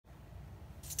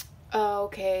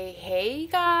Okay, hey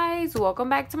guys, welcome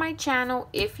back to my channel.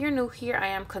 If you're new here, I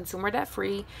am consumer debt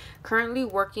free, currently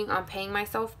working on paying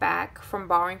myself back from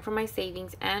borrowing from my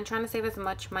savings and trying to save as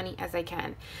much money as I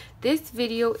can. This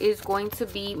video is going to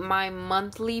be my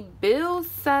monthly bill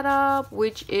setup,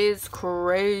 which is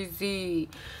crazy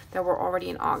that we're already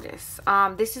in August.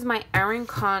 This is my Erin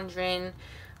Condren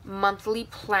monthly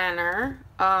planner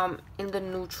in the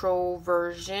neutral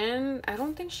version. I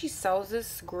don't think she sells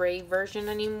this gray version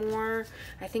anymore.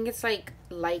 I think it's like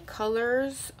light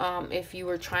colors if you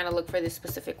were trying to look for this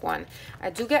specific one.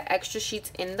 I do get extra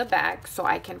sheets in the back so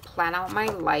I can plan out my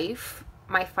life,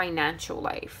 my financial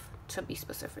life to be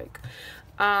specific.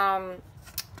 The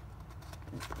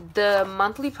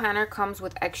monthly planner comes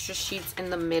with extra sheets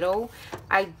in the middle.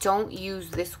 I don't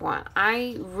use this one.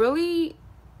 I really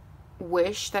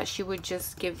wish that she would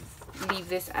just leave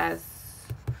this as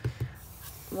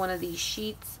one of these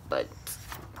sheets, but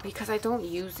because I don't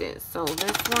use it, so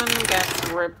this one gets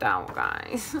ripped out,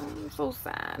 guys. I'm so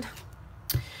sad.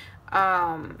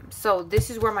 So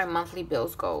this is where my monthly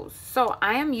bills goes. So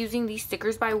I am using these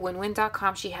stickers by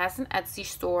winwin.com. She has an Etsy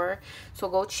store, so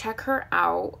go check her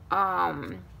out.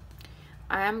 I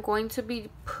am going to be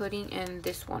putting in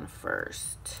this one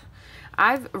first.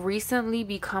 I've recently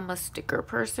become a sticker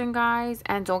person, guys,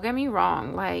 and don't get me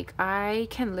wrong, like, I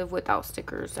can live without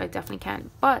stickers. I definitely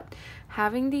can, but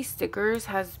having these stickers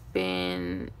has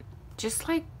been just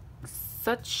like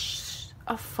such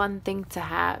a fun thing to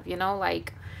have, you know,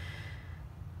 like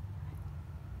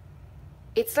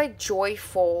it's like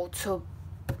joyful to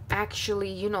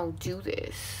actually, you know, do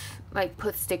this, like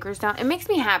put stickers down. It makes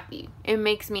me happy. It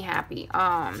makes me happy.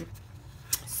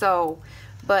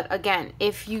 But again,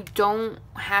 if you don't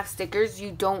have stickers, you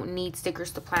don't need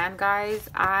stickers to plan, guys.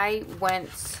 I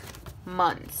went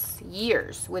months,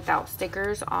 years without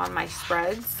stickers on my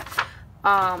spreads.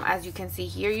 As you can see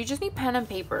here, you just need pen and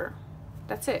paper.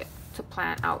 That's it to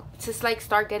plan out. Just like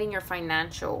start getting your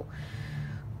financial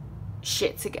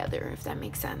shit together, if that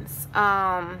makes sense.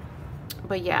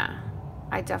 But yeah,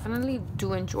 I definitely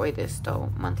do enjoy this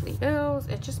though. Monthly bills,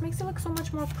 it just makes it look so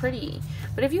much more pretty.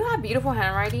 But if you have beautiful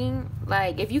handwriting,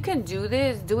 like if you can do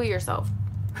this, do it yourself.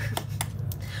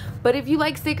 But if you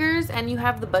like stickers and you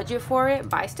have the budget for it,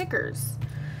 buy stickers.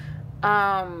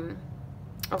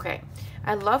 Okay,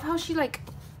 I love how she like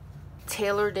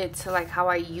tailored it to like how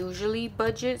I usually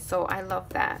budget, so I love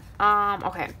that.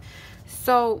 Okay,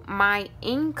 so my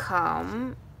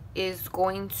income is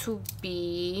going to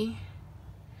be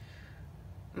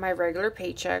my regular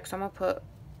paycheck. So I'm gonna put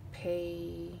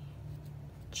paycheck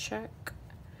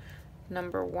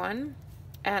number 1,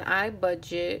 and I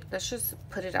budget, let's just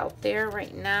put it out there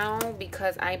right now,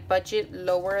 because I budget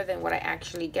lower than what I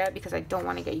actually get because I don't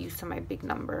want to get used to my big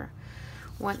number.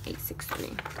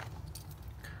 1863.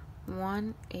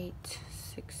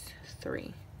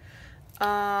 1863.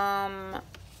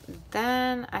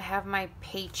 Then I have my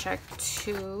paycheck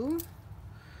 2.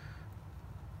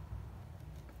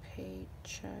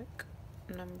 Paycheck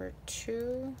number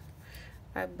 2.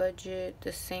 I budget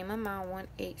the same amount,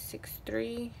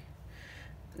 1863.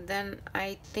 Then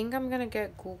I think I'm gonna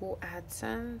get Google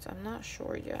AdSense. I'm not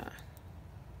sure yet,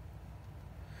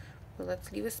 but let's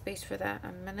leave a space for that.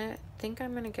 I'm gonna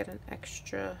get an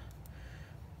extra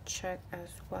check as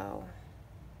well,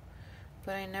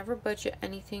 but I never budget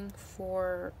anything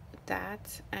for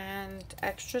that. And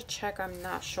extra check, I'm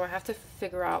not sure. I have to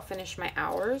finish my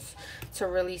hours to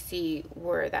really see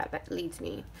where that leads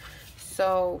me.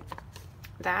 So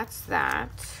that's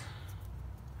that.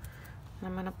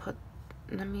 I'm gonna put,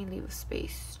 let me leave a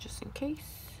space just in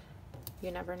case, you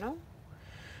never know.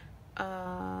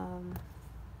 And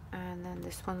then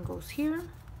this one goes here.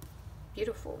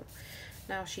 Beautiful.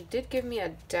 Now she did give me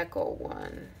a deco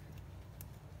one,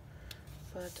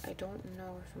 but I don't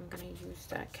know if I'm gonna use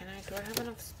that. Do I have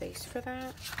enough space for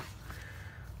that?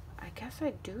 I guess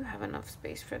I do have enough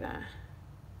space for that.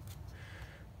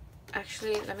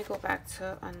 Actually, let me go back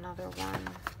to another one.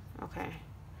 Okay,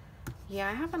 yeah,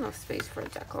 I have enough space for a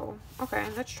deco. Okay,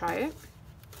 let's try it.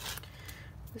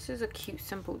 This is a cute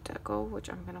simple deco, which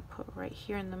I'm gonna put right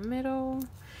here in the middle.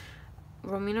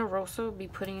 Romina Rosa will be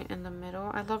putting it in the middle.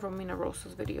 I love Romina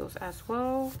Rosa's videos as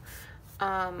well.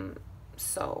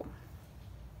 So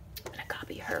I'm gonna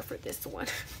copy her for this one.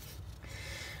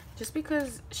 Just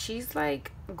because she's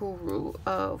like guru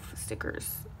of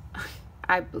stickers,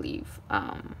 I believe,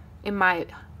 in my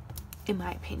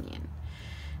opinion.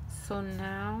 So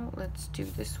now let's do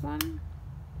this one.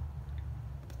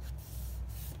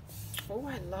 Oh,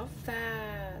 I love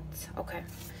that. Okay,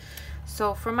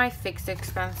 so for my fixed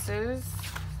expenses,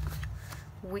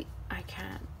 I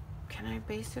can't can I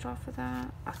base it off of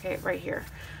that? Okay, right here.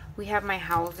 We have my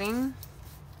housing.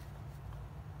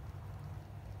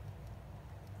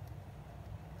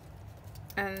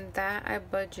 And that I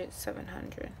budget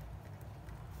 $700.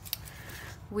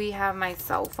 We have my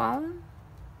cell phone.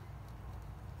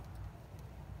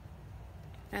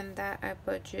 And that I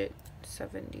budget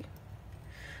 $70.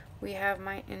 We have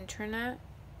my internet.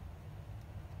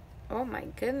 Oh my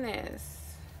goodness.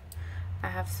 I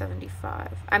have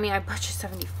 $75. I mean, I budget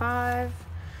 $75.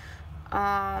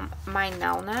 My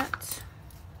Nelnet.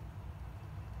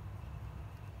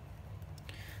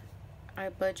 I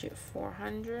budget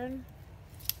 $400.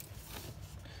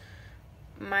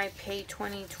 My Pay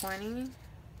 2020.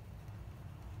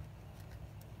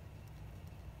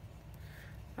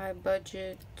 I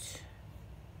budget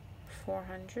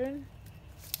 $400.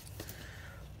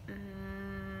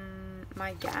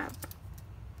 My Gap.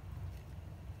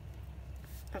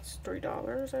 That's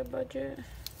 $3 I budget.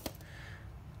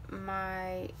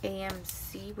 My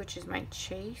AMC, which is my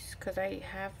Chase, because I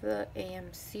have the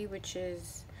AMC, which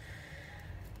is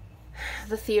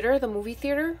the theater, the movie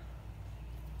theater.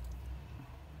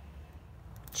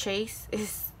 Chase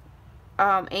is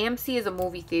AMC is a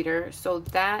movie theater, so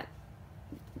that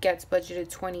gets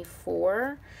budgeted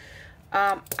 $24.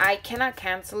 I cannot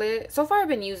cancel it. So far I've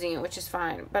been using it, which is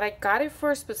fine, but I got it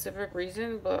for a specific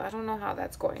reason, but I don't know how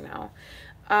that's going now.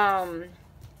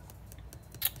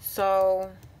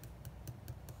 So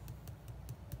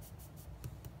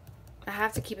I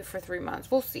have to keep it for 3 months.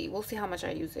 We'll see how much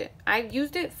I use it. I've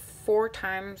used it 4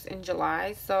 times in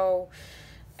July, so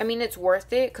I mean, it's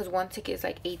worth it because one ticket is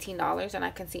like $18 and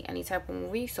I can see any type of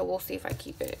movie. So we'll see if I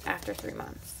keep it after 3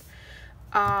 months.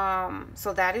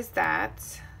 So that is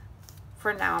that.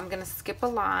 For now, I'm going to skip a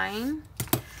line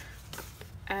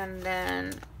and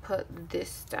then put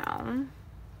this down.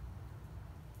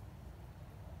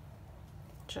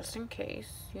 Just in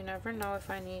case. You never know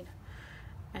if I need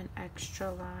an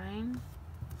extra line.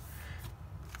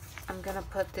 I'm going to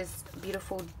put this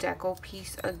beautiful deco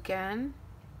piece again,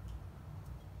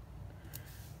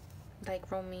 like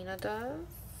Romina does.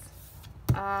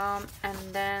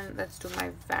 And then let's do my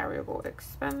variable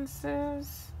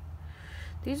expenses.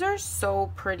 These are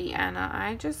so pretty, Anna.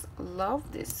 I just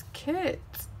love this kit.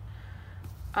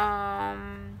 I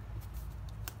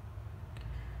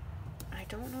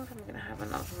don't know if I'm gonna have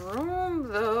enough room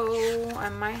though. I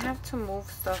might have to move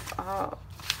stuff up.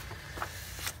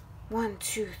 1,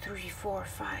 2, 3, 4,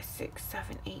 5, 6,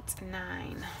 7, 8,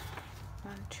 9.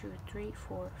 1, 2, 3,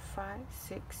 4, 5,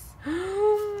 6.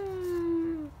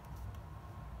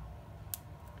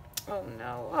 Oh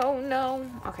no, oh no.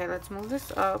 Okay, let's move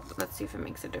this up. Let's see if it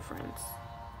makes a difference.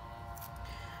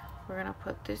 We're gonna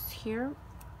put this here.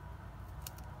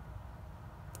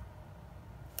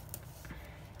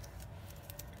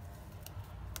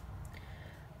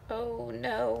 Oh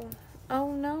no.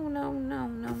 Oh no, no, no,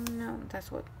 no, no.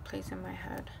 That's what plays in my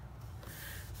head.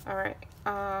 Alright,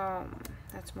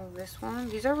 let's move this one.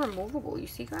 These are removable, you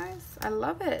see, guys? I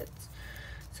love it.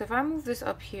 So if I move this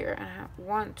up here and I have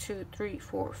 1, 2, 3,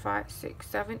 4, 5, 6,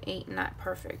 7, 8, 9,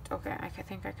 perfect. Okay, I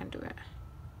think I can do it.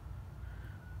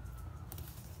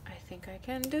 I think I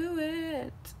can do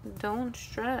it. Don't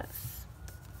stress.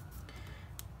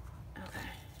 Okay.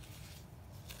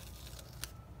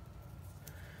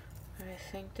 I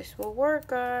think this will work,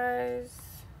 guys.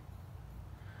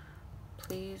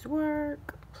 Please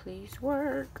work. Please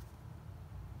work.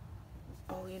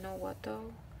 Oh, you know what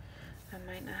though? I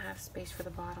might not have space for the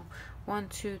bottom. 1,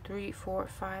 2, 3, 4,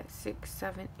 5, 6,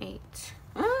 7, 8.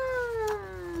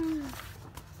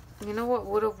 You know what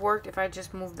would have worked if I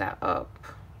just moved that up?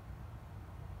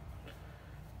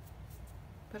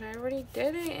 But I already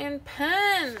did it in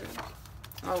pen.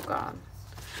 Oh God.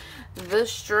 The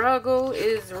struggle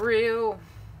is real.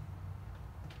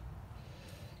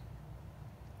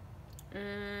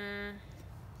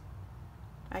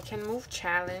 I can move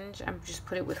challenge and just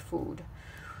put it with food.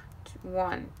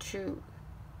 1, 2,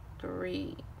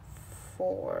 3,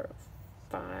 4,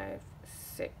 5,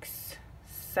 6,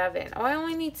 7. Oh, I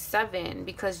only need 7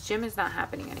 because gym is not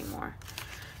happening anymore.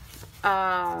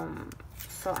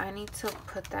 So I need to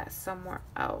put that somewhere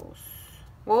else.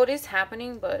 Well, it is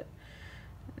happening, but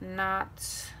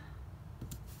not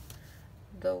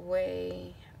the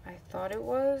way I thought it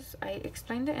was. I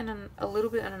explained it in a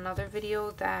little bit in another video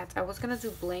that I was gonna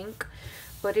do Blink,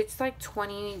 but it's like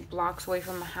 20 blocks away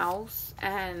from the house,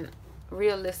 and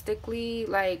realistically,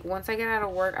 like once I get out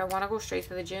of work, I want to go straight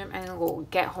to the gym and go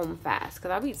get home fast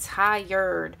because I'll be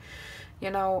tired, you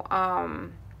know.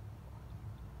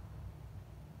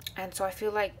 And so I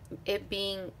feel like it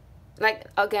being like,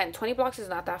 again, 20 blocks is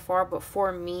not that far, but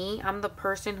for me, I'm the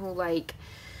person who like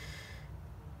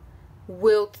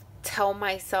will tell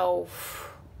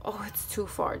myself, oh, it's too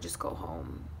far, just go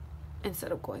home,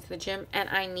 instead of going to the gym. And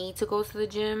I need to go to the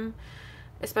gym,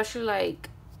 especially like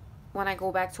when I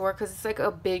go back to work, because it's like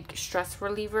a big stress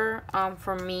reliever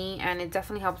for me, and it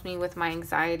definitely helps me with my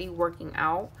anxiety working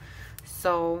out.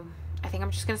 So I think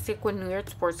I'm just gonna stick with New York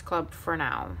Sports Club for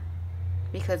now,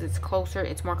 because it's closer,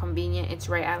 it's more convenient, it's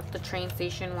right at the train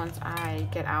station once I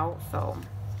get out. So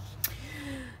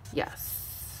yes.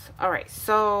 All right,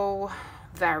 so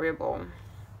variable,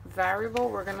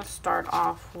 we're gonna start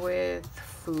off with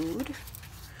food,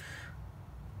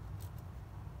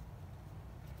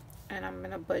 and I'm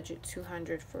gonna budget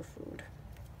 $200 for food.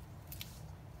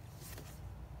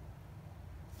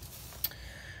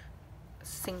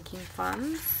 Sinking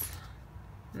funds.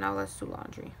 Now let's do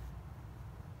laundry.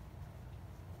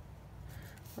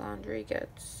 Laundry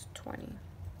gets 20.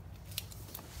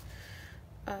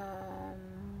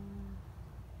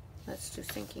 Let's do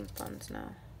sinking funds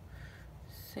now.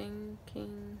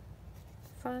 Sinking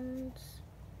funds.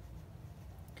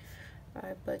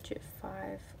 I budget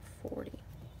 $540.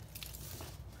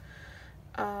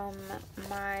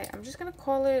 I'm just gonna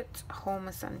call it home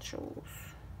essentials.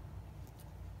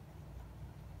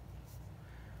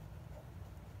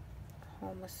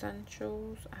 Home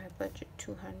essentials, I budget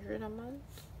 $200 a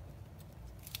month.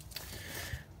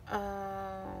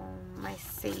 My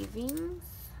savings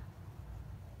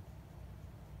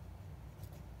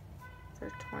for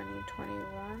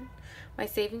 2021. My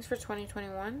savings for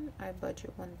 2021, I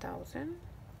budget $1,000.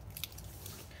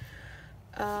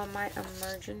 My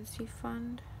emergency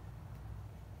fund,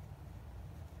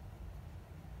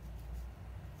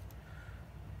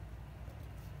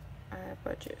 I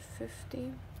budget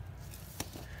 $50.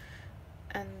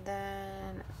 And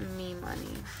then me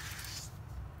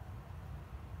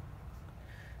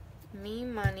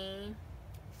money,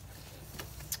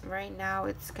 right now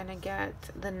it's gonna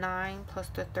get the 9 plus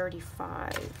the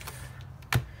 35.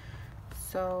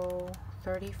 So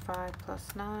 35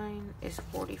 plus 9 is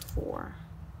 44.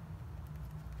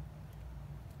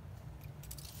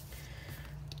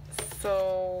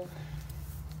 So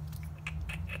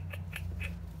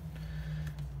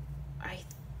I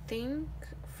think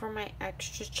for my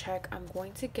extra check, I'm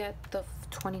going to get the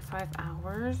 25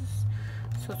 hours.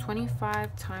 So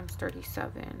 25 times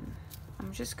 37.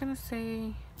 I'm just gonna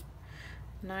say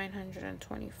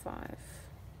 925.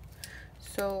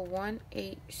 So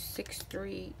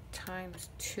 1863 times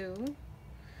 2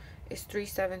 is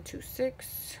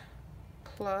 3726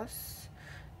 plus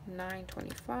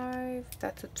 925.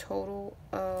 That's a total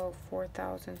of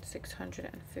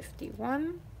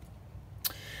 4,651.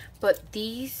 But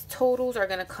these totals are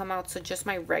gonna come out to just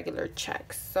my regular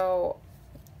checks. So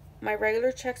my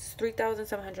regular checks is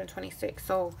 3,726.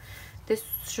 So this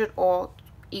should all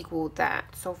equal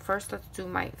that. So first let's do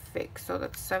my fix. So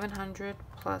that's 700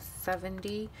 plus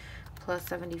 70 plus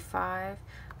 75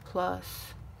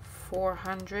 plus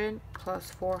 400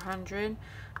 plus 400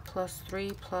 plus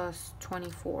 3 plus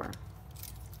 24.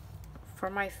 For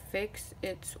my fix,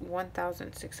 it's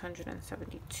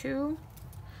 1,672.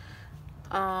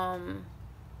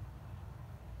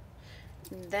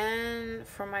 Then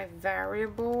for my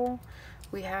variable,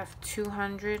 we have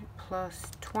 200 plus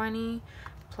 20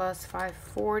 plus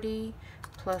 540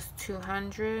 plus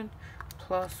 200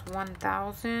 plus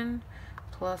 1,000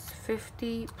 plus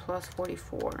 50 plus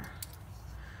 44.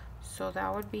 So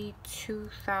that would be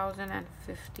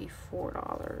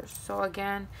 $2,054. So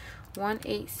again,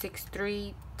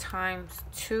 1863 times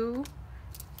 2.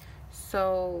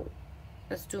 So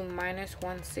let's do minus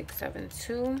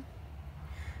 1672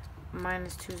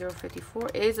 minus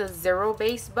 2054 is a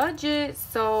zero-based budget.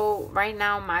 So right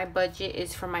now my budget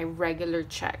is for my regular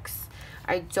checks.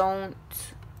 I don't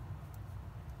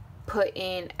put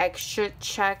in extra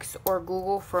checks or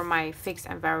Google for my fixed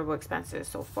and variable expenses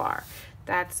so far.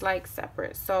 That's like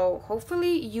separate. So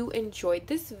hopefully you enjoyed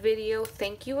this video.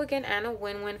 Thank you again, Anna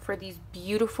Winwin, for these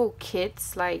beautiful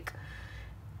kits. Like,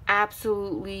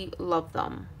 absolutely love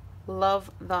them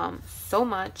so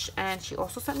much. And she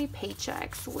also sent me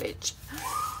paychecks, which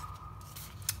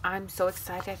I'm so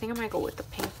excited. I think I might go with the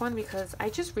pink one, because I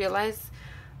just realized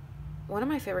one of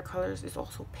my favorite colors is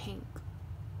also pink.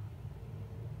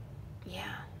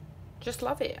 Yeah, just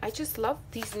love it. I just love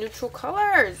these neutral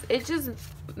colors. It just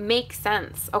makes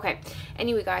sense. Okay,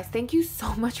 anyway guys, thank you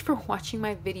so much for watching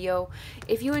my video.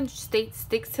 If you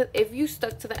if you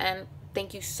stuck to the end,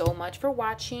 thank you so much for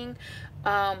watching.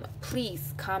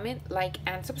 Please comment, like,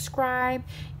 and subscribe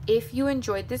if you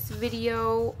enjoyed this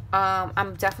video.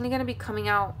 I'm definitely gonna be coming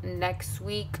out next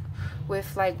week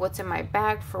with like what's in my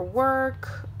bag for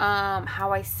work,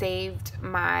 how I saved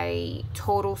my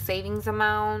total savings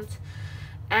amount.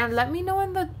 And let me know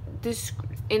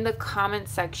in the comment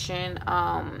section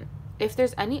if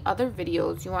there's any other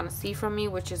videos you want to see from me,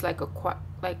 which is like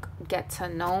get to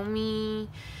know me,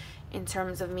 in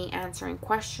terms of me answering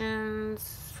questions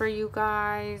for you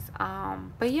guys.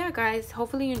 But yeah, guys,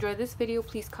 hopefully you enjoyed this video.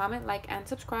 Please comment, like, and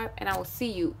subscribe, and I will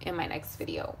see you in my next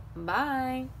video.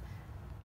 Bye.